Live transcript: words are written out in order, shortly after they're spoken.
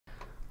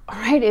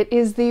Alright, it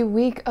is the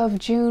week of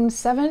June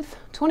 7th,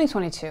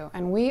 2022,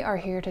 and we are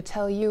here to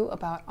tell you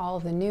about all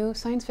of the new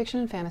science fiction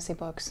and fantasy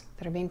books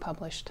that are being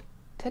published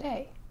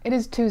today. It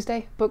is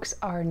Tuesday. Books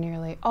are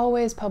nearly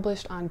always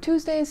published on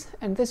Tuesdays,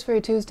 and this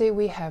very Tuesday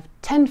we have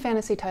 10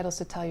 fantasy titles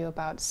to tell you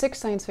about, 6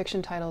 science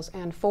fiction titles,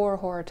 and 4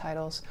 horror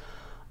titles.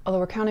 Although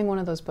we're counting one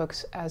of those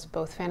books as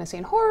both fantasy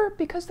and horror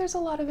because there's a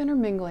lot of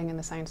intermingling in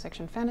the science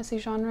fiction fantasy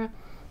genre.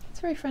 It's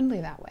very friendly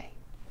that way.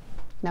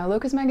 Now,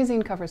 Locus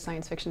magazine covers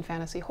science fiction,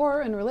 fantasy,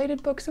 horror, and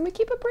related books, and we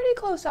keep a pretty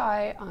close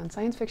eye on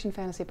science fiction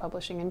fantasy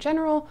publishing in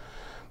general,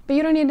 but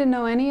you don't need to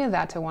know any of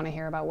that to want to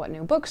hear about what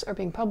new books are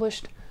being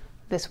published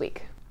this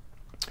week.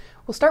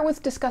 We'll start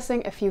with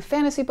discussing a few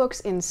fantasy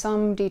books in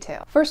some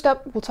detail. First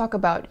up, we'll talk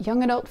about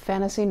young adult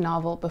fantasy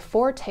novel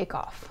Before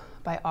Takeoff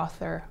by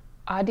author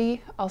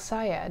Adi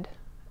Al-Sayed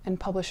and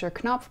publisher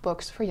Knave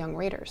Books for young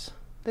readers.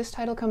 This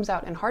title comes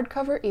out in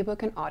hardcover,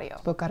 ebook, and audio.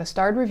 The book got a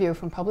starred review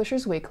from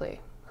Publishers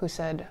Weekly, who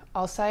said,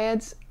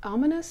 Al-Sayed's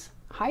ominous,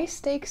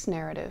 high-stakes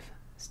narrative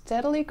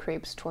steadily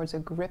creeps towards a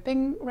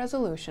gripping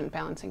resolution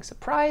balancing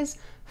surprise,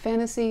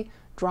 fantasy,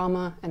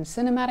 drama, and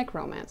cinematic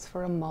romance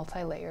for a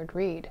multi-layered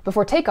read.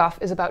 Before Takeoff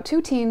is about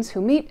 2 teens who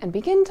meet and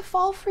begin to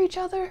fall for each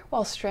other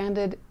while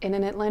stranded in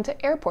an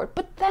Atlanta airport,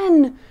 but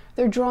then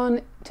they're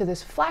drawn to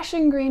this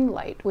flashing green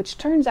light, which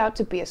turns out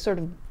to be a sort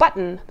of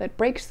button that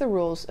breaks the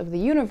rules of the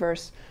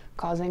universe,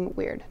 causing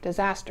weird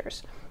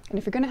disasters. And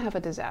if you're going to have a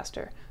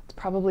disaster, it's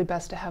probably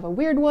best to have a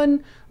weird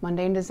one.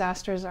 Mundane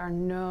disasters are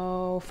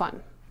no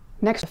fun.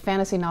 Next, a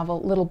fantasy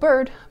novel, Little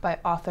Bird, by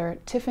author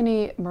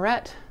Tiffany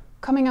Meuret,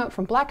 coming out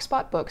from Black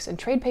Spot Books in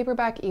trade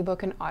paperback,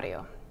 ebook, and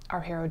audio.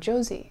 Our hero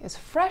Josie is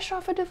fresh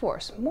off a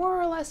divorce,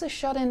 more or less a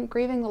shut-in,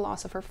 grieving the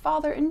loss of her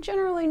father, and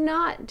generally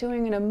not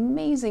doing an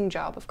amazing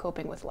job of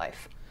coping with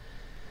life.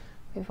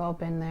 We've all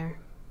been there,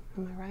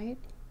 am I right?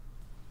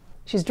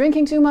 She's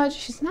drinking too much,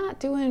 she's not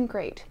doing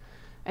great.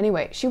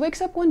 Anyway, she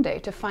wakes up one day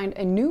to find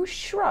a new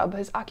shrub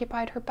has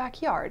occupied her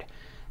backyard,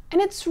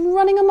 and it's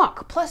running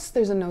amok. Plus,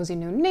 there's a nosy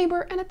new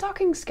neighbor and a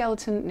talking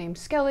skeleton named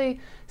Skelly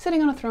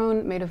sitting on a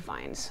throne made of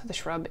vines. The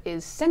shrub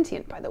is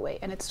sentient, by the way,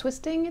 and it's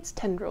twisting its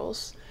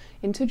tendrils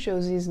into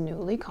Josie's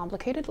newly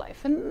complicated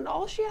life, and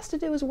all she has to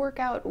do is work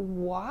out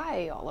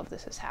why all of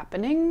this is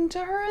happening to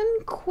her,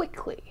 and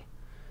quickly.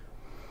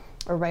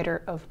 A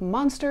writer of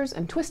monsters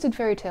and twisted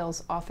fairy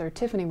tales, author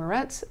Tiffany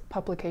Meuret's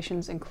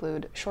publications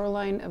include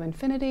Shoreline of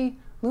Infinity,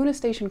 Luna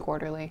Station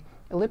Quarterly,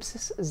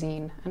 Ellipsis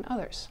Zine, and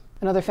others.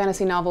 Another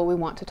fantasy novel we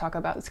want to talk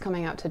about that's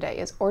coming out today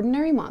is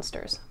Ordinary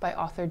Monsters by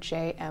author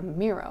J.M.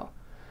 Miro.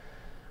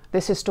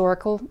 This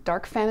historical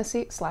dark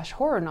fantasy /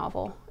 horror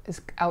novel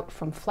is out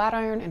from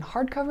Flatiron in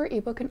hardcover,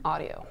 ebook, and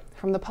audio.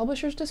 From the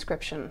publisher's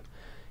description,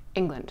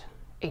 England,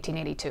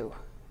 1882.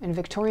 In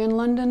Victorian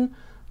London,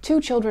 2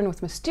 children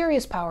with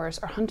mysterious powers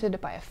are hunted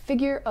by a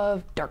figure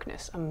of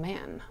darkness, a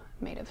man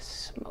made of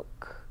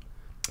smoke.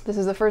 This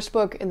is the first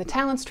book in the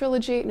Talents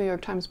trilogy. New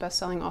York Times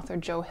bestselling author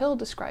Joe Hill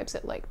describes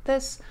it like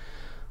this.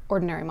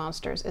 Ordinary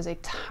Monsters is a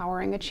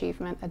towering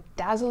achievement, a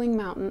dazzling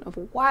mountain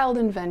of wild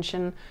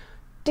invention,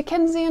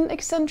 Dickensian,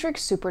 eccentric,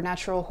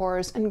 supernatural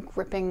horrors, and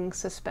gripping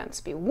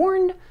suspense. Be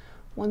warned,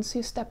 once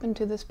you step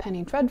into this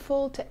penny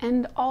dreadful to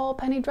end all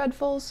penny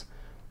dreadfuls,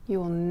 you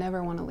will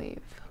never want to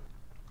leave.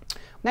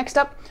 Next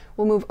up,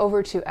 we'll move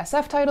over to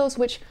SF titles,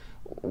 which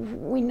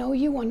we know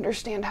you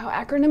understand how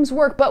acronyms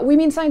work, but we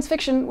mean science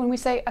fiction when we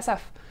say SF.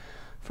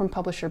 From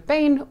publisher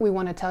Baen, we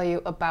want to tell you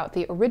about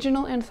the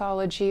original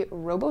anthology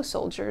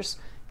Robo-Soldiers.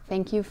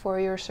 Thank you for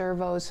your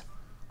servos.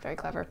 Very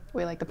clever.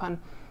 We like the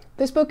pun.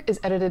 This book is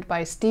edited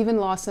by Stephen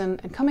Lawson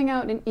and coming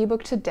out in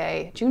ebook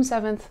today, June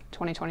 7th,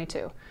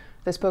 2022.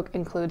 This book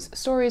includes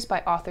stories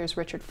by authors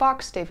Richard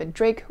Fox, David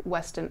Drake,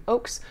 Weston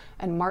Oakes,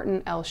 and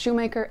Martin L.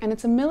 Shoemaker, and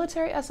it's a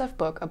military SF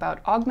book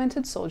about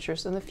augmented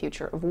soldiers and the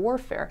future of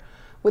warfare,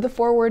 with a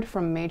foreword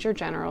from Major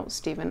General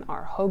Stephen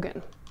R.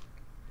 Hogan.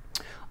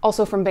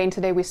 Also from Baen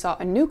today, we saw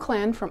A New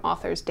Clan from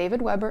authors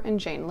David Weber and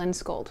Jane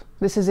Lindskold.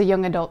 This is a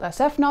young adult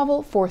SF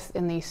novel, 4th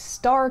in the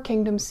Star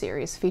Kingdom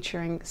series,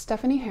 featuring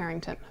Stephanie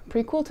Harrington,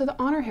 prequel to the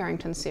Honor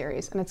Harrington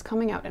series, and it's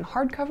coming out in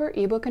hardcover,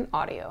 ebook, and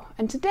audio.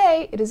 And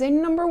today, it is a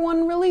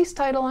 #1 release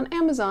title on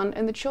Amazon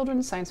in the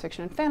children's science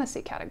fiction and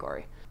fantasy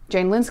category.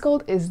 Jane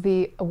Lindskold is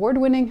the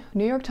award-winning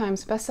New York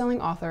Times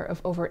bestselling author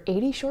of over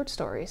 80 short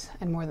stories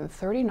and more than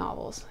 30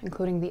 novels,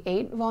 including the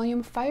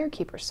 8-volume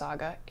Firekeeper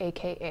saga,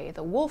 aka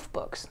the Wolf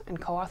Books, and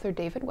co-author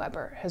David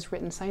Weber has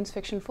written science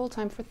fiction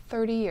full-time for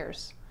 30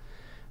 years.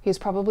 He is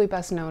probably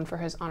best known for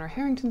his Honor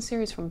Harrington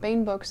series from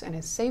Baen Books and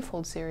his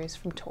Safehold series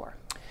from Tor.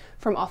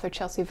 From author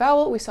Chelsea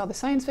Vowel, we saw the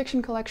science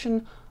fiction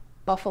collection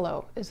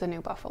Buffalo is the New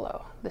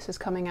Buffalo. This is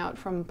coming out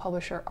from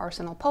publisher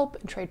Arsenal Pulp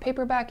in trade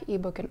paperback,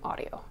 ebook, and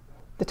audio.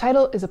 The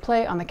title is a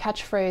play on the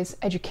catchphrase,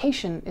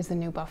 "Education is the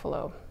new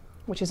buffalo,"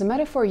 which is a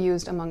metaphor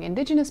used among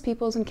Indigenous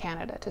peoples in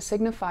Canada to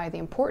signify the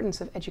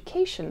importance of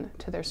education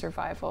to their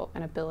survival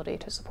and ability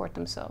to support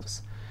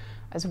themselves,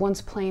 as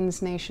once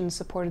Plains nations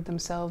supported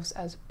themselves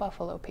as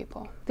buffalo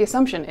people. The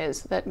assumption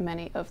is that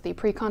many of the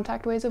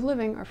pre-contact ways of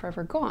living are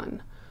forever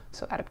gone,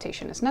 so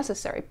adaptation is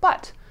necessary.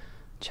 But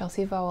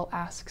Chelsea Vowel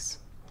asks,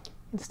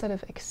 instead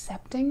of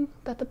accepting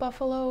that the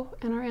buffalo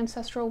and our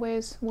ancestral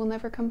ways will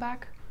never come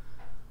back,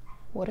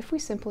 what if we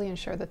simply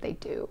ensure that they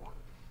do?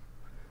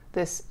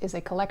 This is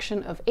a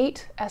collection of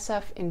 8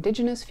 SF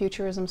Indigenous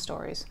futurism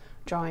stories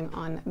drawing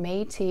on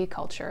Métis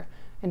culture,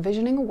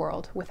 envisioning a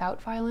world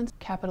without violence,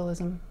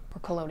 capitalism, or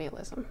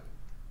colonialism.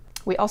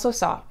 We also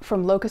saw,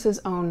 from Locus's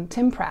own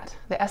Tim Pratt,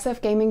 the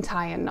SF gaming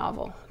tie-in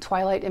novel,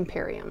 Twilight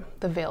Imperium,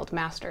 The Veiled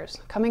Masters,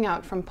 coming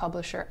out from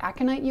publisher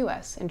Aconite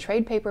US in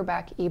trade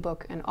paperback,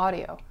 ebook, and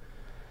audio.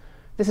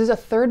 This is a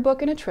 3rd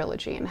book in a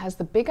trilogy and has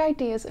the big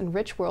ideas and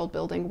rich world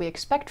building we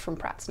expect from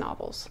Pratt's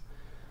novels.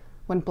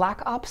 When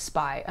Black Ops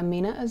spy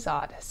Amina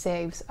Azad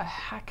saves a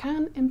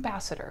Hakan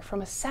ambassador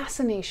from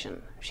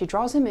assassination, she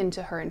draws him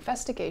into her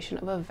investigation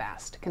of a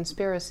vast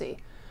conspiracy.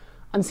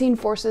 Unseen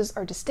forces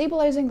are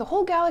destabilizing the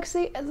whole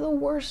galaxy at the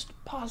worst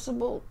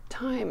possible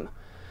time.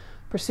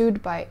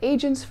 Pursued by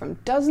agents from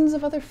dozens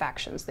of other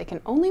factions, they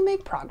can only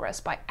make progress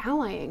by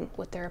allying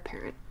with their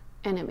apparent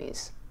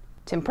enemies.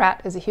 Tim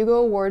Pratt is a Hugo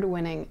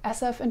Award-winning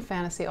SF and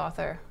fantasy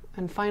author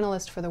and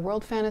finalist for the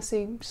World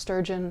Fantasy,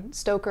 Sturgeon,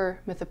 Stoker,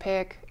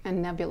 Mythopoeic,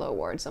 and Nebula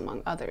Awards,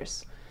 among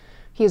others.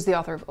 He is the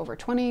author of over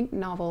 20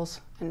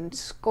 novels and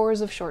scores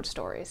of short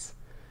stories.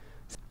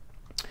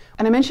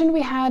 And I mentioned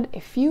we had a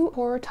few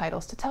horror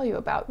titles to tell you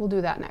about. We'll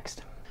do that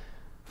next.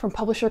 From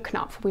publisher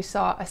Knave, we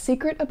saw A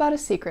Secret About a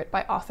Secret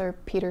by author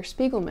Peter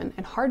Spiegelman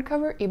in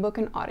hardcover, ebook,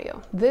 and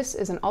audio. This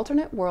is an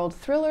alternate world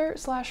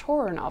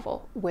thriller/horror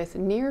novel with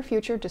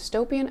near-future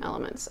dystopian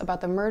elements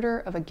about the murder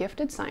of a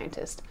gifted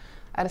scientist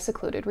at a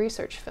secluded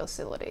research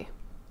facility.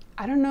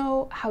 I don't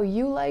know how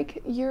you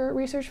like your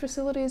research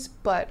facilities,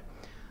 but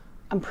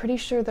I'm pretty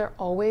sure they're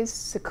always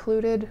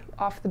secluded,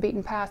 off the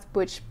beaten path,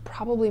 which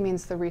probably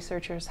means the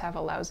researchers have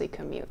a lousy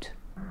commute.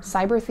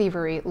 Cyber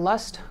thievery,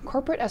 lust,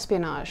 corporate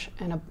espionage,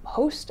 and a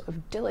host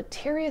of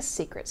deleterious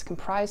secrets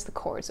comprise the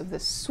chords of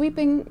this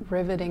sweeping,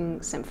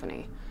 riveting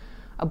symphony.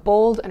 A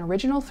bold and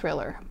original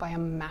thriller by a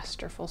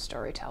masterful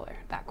storyteller.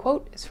 That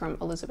quote is from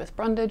Elizabeth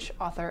Brundage,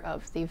 author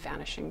of The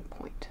Vanishing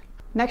Point.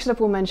 Next up,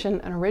 we'll mention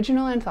an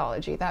original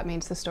anthology. That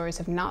means the stories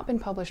have not been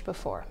published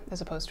before,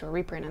 as opposed to a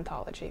reprint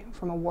anthology,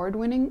 from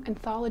award-winning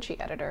anthology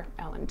editor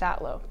Ellen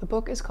Datlow. The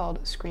book is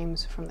called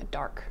Screams from the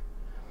Dark.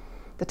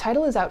 The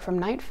title is out from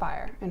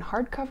Nightfire in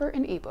hardcover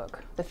and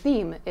ebook. The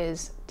theme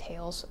is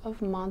Tales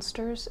of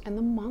Monsters and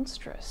the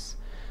Monstrous.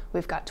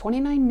 We've got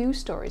 29 new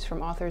stories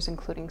from authors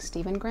including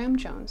Stephen Graham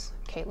Jones,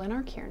 Caitlin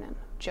R. Kiernan,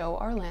 Joe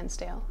R.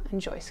 Lansdale, and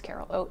Joyce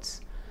Carol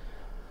Oates.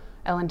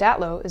 Ellen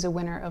Datlow is a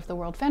winner of the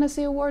World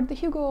Fantasy Award, the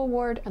Hugo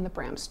Award, and the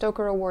Bram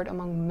Stoker Award,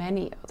 among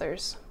many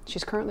others.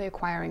 She's currently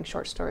acquiring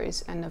short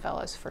stories and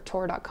novellas for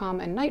Tor.com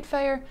and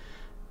Nightfire,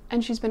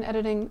 and she's been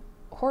editing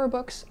horror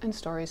books and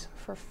stories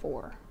for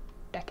 4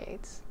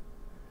 decades.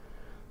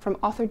 From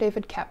author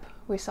David Koepp,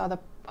 we saw the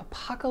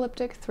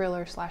apocalyptic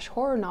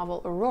thriller/horror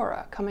novel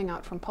Aurora coming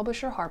out from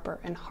publisher Harper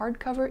in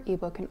hardcover,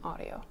 ebook, and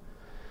audio.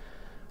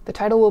 The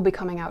title will be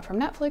coming out from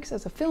Netflix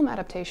as a film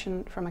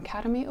adaptation from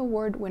Academy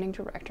Award-winning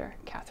director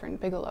Kathryn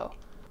Bigelow.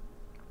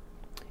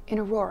 In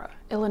Aurora,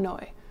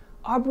 Illinois,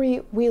 Aubrey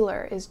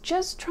Wheeler is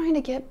just trying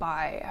to get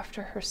by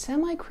after her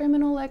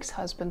semi-criminal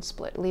ex-husband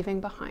split, leaving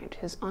behind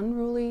his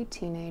unruly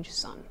teenage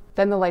son.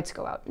 Then the lights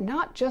go out,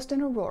 not just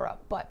in Aurora,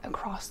 but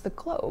across the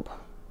globe.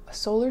 A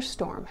solar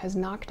storm has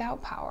knocked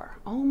out power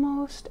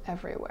almost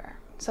everywhere.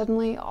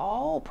 Suddenly,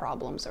 all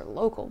problems are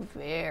local,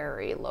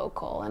 very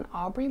local, and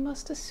Aubrey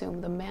must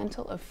assume the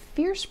mantle of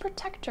fierce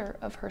protector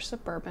of her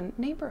suburban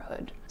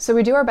neighborhood. So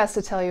we do our best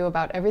to tell you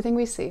about everything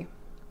we see,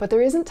 but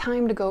there isn't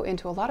time to go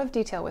into a lot of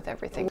detail with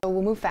everything, so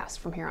we'll move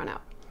fast from here on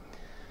out.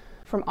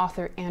 From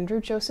author Andrew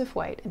Joseph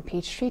White and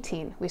Peachtree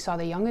Teen, we saw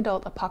the young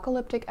adult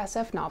apocalyptic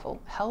SF novel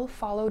Hell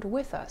Followed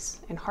With Us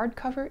in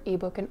hardcover,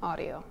 ebook, and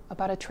audio,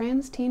 about a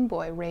trans teen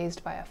boy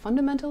raised by a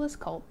fundamentalist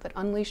cult that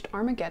unleashed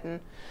Armageddon,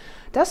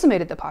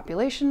 decimated the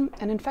population,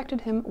 and infected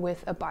him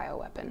with a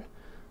bioweapon.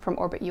 From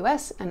Orbit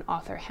US and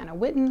author Hannah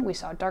Whitten, we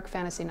saw dark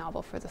fantasy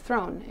novel For the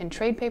Throne in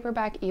trade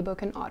paperback,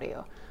 ebook, and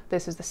audio.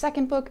 This is the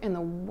 2nd book in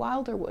the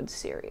Wilder Woods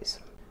series.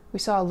 We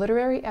saw a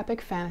literary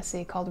epic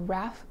fantasy called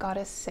Wrath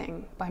Goddess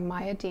Sing by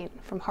Maya Deane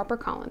from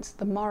HarperCollins,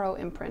 the Morrow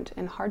imprint,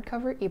 in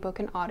hardcover, ebook,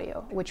 and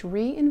audio, which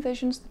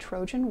re-envisions the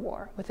Trojan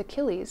War with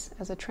Achilles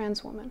as a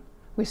trans woman.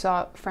 We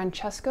saw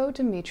Francesco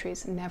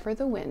Dimitri's Never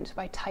the Wind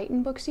by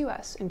Titan Books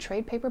US in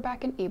trade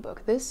paperback and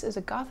ebook. This is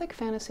a gothic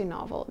fantasy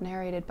novel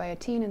narrated by a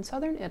teen in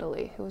southern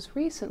Italy who has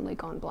recently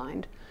gone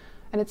blind,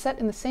 and it's set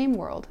in the same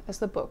world as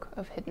the Book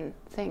of Hidden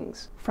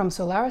Things. From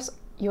Solaris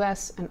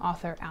US and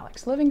author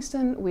Alex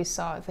Livingston, we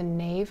saw The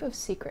Knave of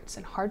Secrets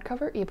in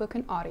hardcover, ebook,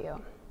 and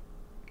audio,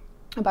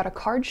 about a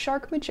card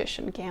shark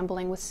magician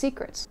gambling with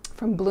secrets.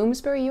 From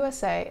Bloomsbury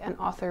USA and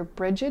author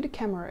Brigid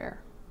Kemmerer,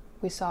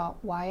 we saw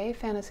YA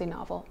fantasy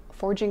novel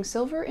Forging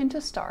Silver into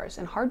Stars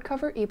in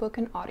hardcover, ebook,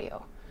 and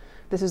audio.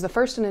 This is the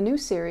first in a new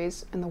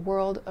series in the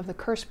world of the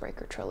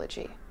Cursebreaker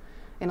trilogy.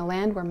 In a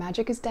land where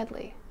magic is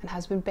deadly and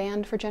has been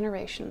banned for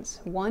generations,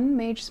 one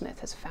mage smith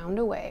has found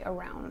a way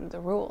around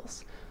the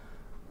rules.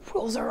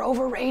 Rules are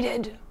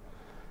overrated!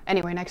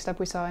 Anyway, next up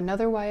we saw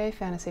another YA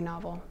fantasy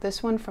novel,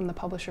 this one from the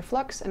publisher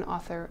Flux and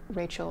author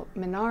Rachel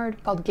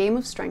Menard, called Game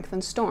of Strength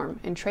and Storm,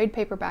 in trade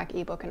paperback,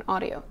 ebook, and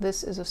audio.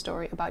 This is a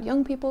story about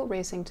young people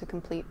racing to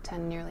complete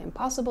 10 nearly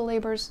impossible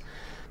labors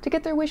to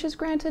get their wishes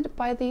granted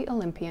by the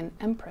Olympian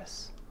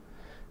Empress.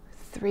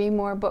 3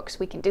 more books,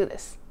 we can do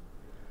this.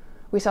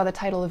 We saw the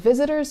title of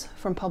Visitors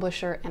from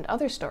publisher And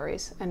Other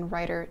Stories and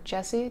writer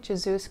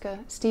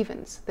Jezewska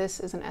Stevens.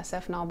 This is an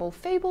SF novel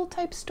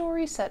fable-type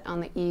story set on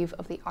the eve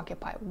of the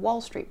Occupy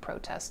Wall Street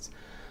protests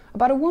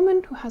about a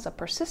woman who has a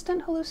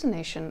persistent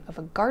hallucination of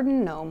a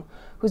garden gnome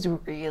who's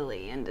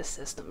really into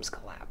systems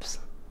collapse.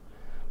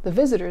 The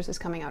Visitors is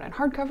coming out in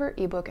hardcover,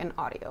 ebook, and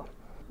audio.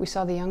 We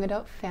saw the young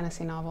adult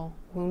fantasy novel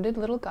Wounded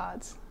Little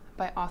Gods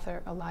by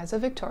author Eliza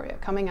Victoria,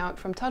 coming out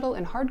from Tuttle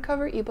in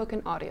hardcover, ebook,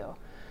 and audio.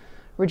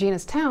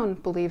 Regina's town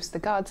believes the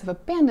gods have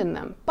abandoned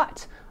them,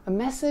 but a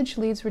message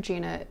leads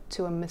Regina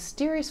to a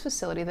mysterious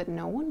facility that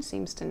no one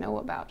seems to know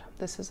about.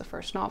 This is the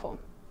first novel.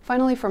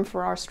 Finally, from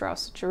Farrar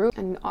Straus Giroux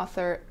and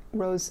author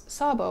Rose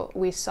Szabo,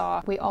 we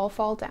saw We All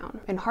Fall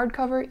Down in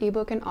hardcover,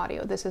 ebook, and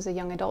audio. This is a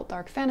young adult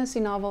dark fantasy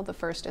novel, the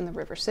first in the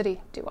River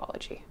City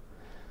duology,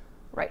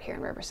 right here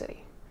in River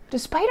City.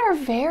 Despite our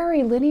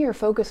very linear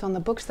focus on the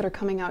books that are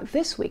coming out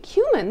this week,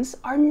 humans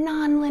are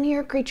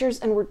non-linear creatures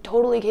and we're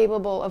totally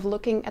capable of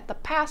looking at the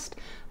past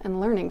and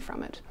learning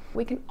from it.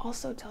 We can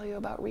also tell you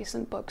about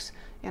recent books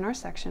in our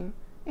section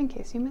in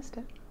case you missed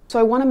it. So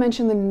I want to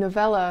mention the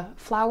novella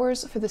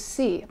Flowers for the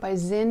Sea by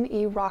Zin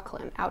E.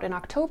 Rocklin, out in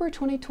October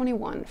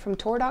 2021 from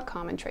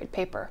Tor.com and trade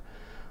paper.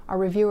 Our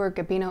reviewer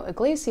Gabino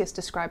Iglesias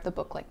described the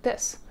book like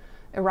this.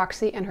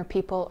 Eroxy and her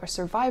people are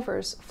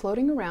survivors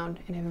floating around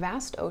in a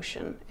vast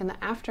ocean in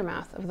the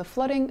aftermath of the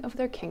flooding of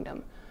their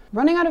kingdom,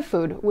 running out of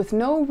food with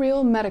no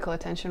real medical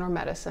attention or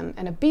medicine,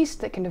 and a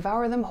beast that can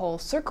devour them whole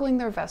circling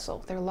their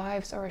vessel. Their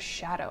lives are a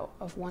shadow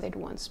of what they'd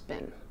once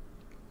been.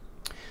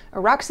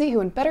 Eroxy, who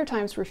in better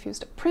times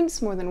refused a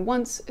prince more than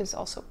once, is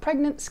also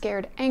pregnant,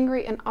 scared,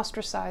 angry, and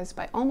ostracized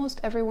by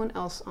almost everyone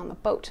else on the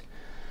boat.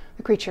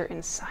 The creature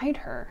inside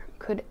her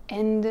could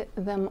end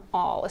them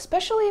all,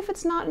 especially if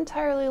it's not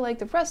entirely like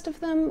the rest of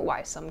them.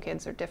 Why some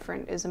kids are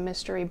different is a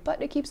mystery,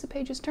 but it keeps the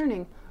pages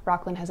turning.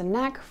 Rocklin has a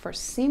knack for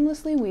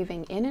seamlessly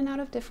weaving in and out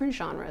of different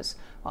genres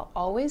while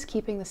always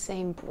keeping the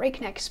same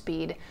breakneck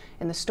speed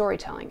in the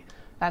storytelling.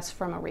 That's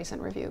from a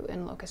recent review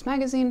in Locus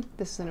magazine.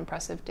 This is an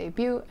impressive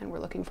debut, and we're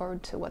looking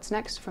forward to what's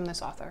next from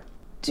this author.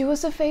 Do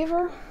us a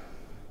favor.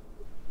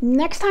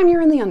 Next time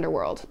you're in the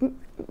underworld,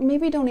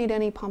 maybe don't eat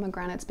any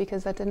pomegranates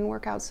because that didn't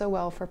work out so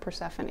well for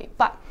Persephone.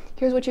 But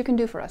here's what you can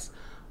do for us.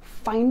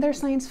 Find their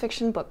science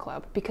fiction book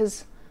club,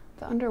 because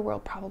the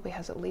underworld probably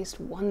has at least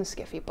one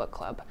skiffy book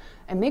club.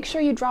 And make sure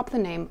you drop the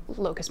name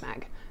Locus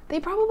Mag. They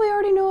probably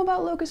already know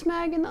about Locus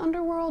Mag in the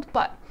underworld,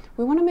 but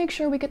we want to make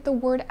sure we get the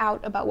word out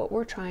about what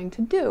we're trying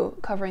to do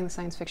covering the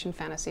science fiction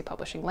fantasy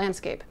publishing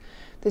landscape.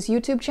 This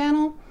YouTube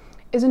channel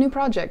is a new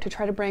project to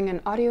try to bring an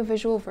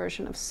audiovisual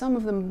version of some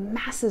of the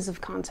masses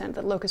of content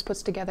that Locus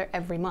puts together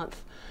every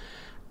month.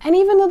 And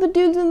even though the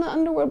dudes in the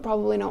underworld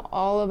probably know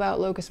all about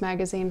Locus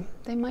magazine,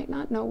 they might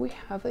not know we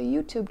have a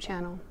YouTube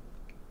channel.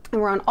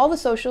 And we're on all the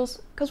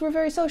socials because we're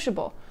very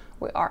sociable.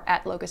 We are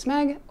at Locus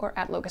Mag or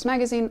at Locus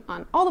Magazine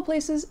on all the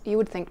places you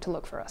would think to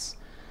look for us.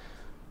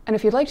 And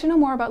if you'd like to know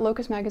more about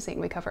Locus Magazine,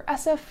 we cover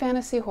SF,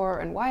 fantasy, horror,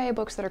 and YA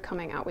books that are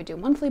coming out. We do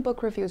monthly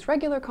book reviews,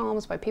 regular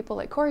columns by people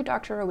like Cory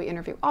Doctorow. We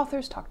interview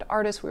authors, talk to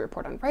artists, we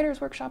report on writers'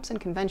 workshops and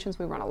conventions.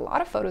 We run a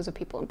lot of photos of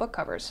people in book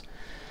covers.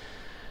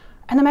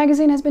 And the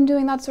magazine has been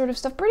doing that sort of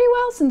stuff pretty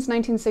well since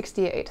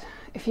 1968.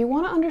 If you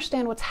want to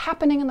understand what's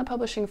happening in the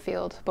publishing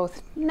field,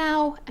 both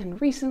now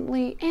and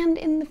recently and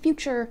in the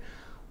future,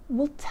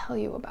 we'll tell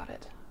you about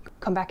it.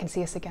 Come back and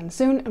see us again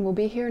soon, and we'll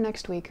be here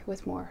next week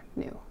with more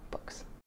new books.